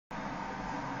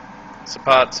It's a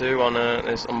part 2 on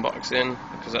this unboxing,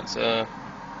 because that's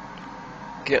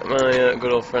get my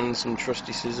good old friend some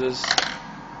trusty scissors.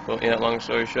 But yeah, long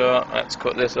story short, I had to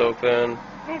cut this open,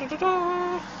 and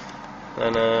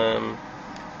I'm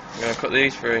gonna cut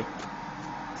these through.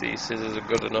 These scissors are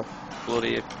good enough,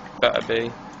 bloody better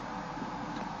be.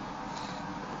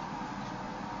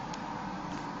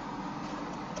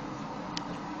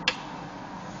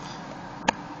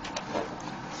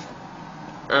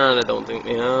 And I don't think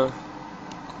they are.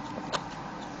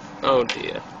 Oh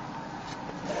dear.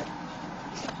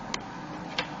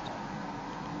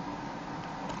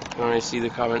 When I see the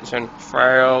comments saying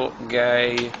frail,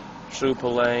 gay, super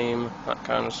lame, that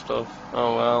kind of stuff.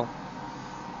 Oh well.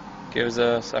 Give us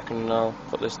a second and I'll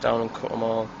put this down and cut them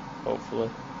all, hopefully.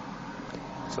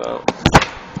 So.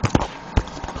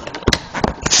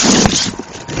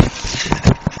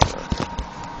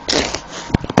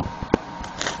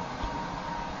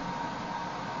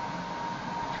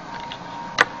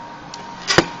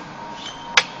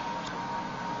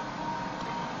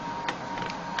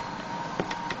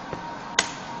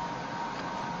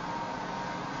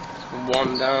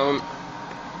 One down.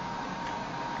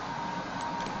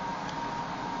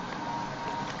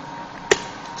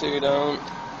 Two down.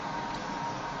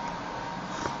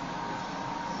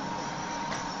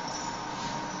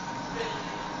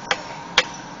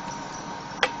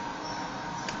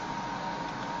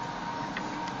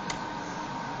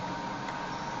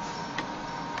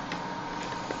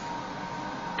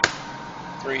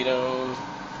 Three down.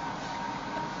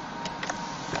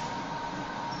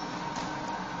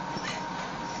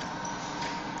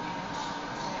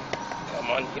 Come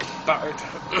on, get battered.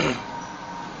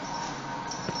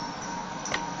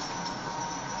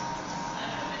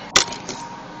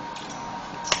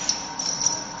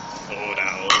 Four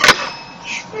down.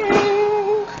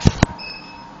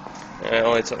 It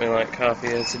only took me like half a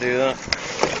year to do that.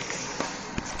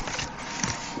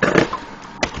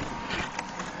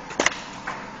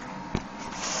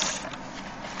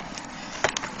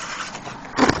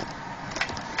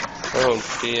 Oh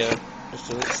dear, this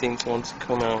doesn't seem to want to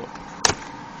come out.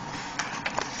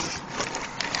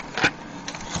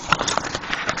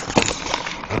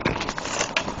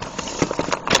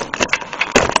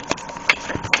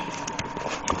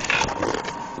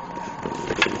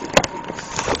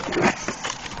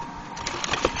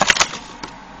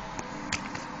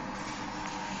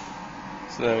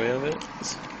 So there we have it.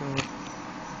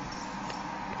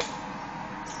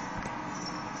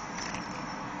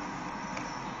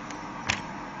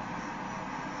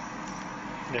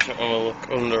 Just have a look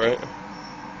under it.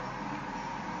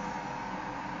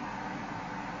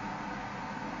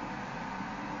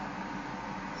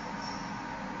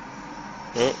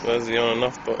 Oh, there's the on and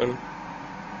off button.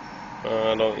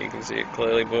 I don't think you can see it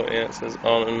clearly, but yeah, it says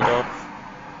on and off.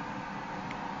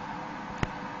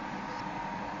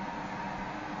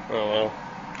 Oh well.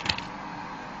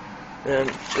 And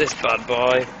this bad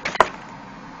boy,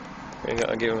 we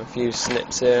gotta give him a few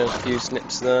snips here, a few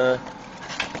snips there.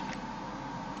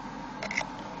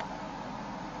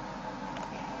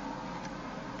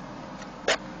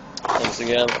 Once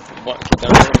again, whack it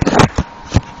down.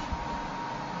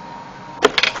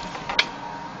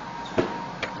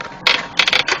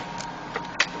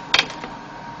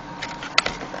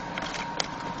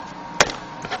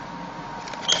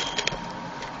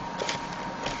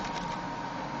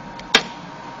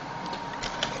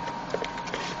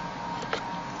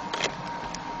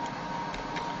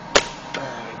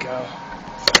 Go.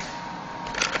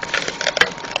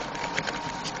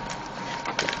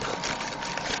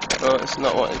 Well, it's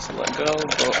not wanting to let go,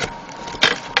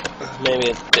 but maybe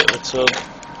a bit of a tug.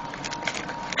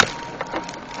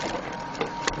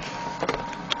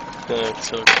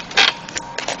 Tug.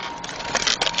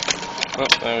 Oh,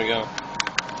 there we go.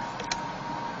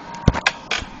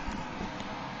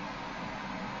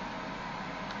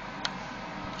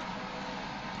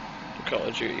 Call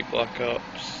of Duty Black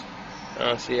Ops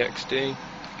RCXD.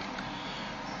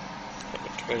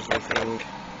 Where's my thing?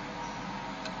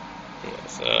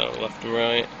 That's left and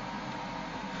right.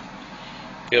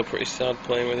 Feel pretty sad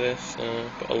playing with this,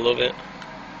 but I love it.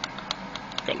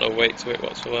 Got no weight to it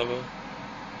whatsoever.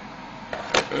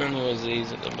 And there's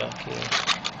these at the back here,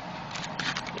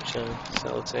 which I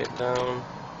sellotape down.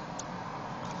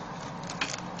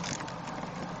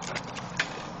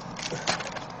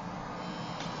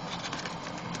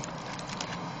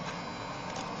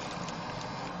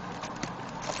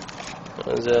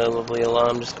 There's a lovely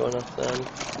alarm just going off then.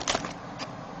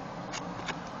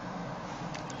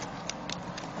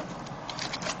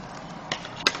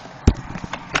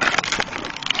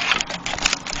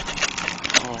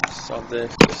 Oh, sod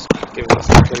this. Just give it a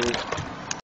second.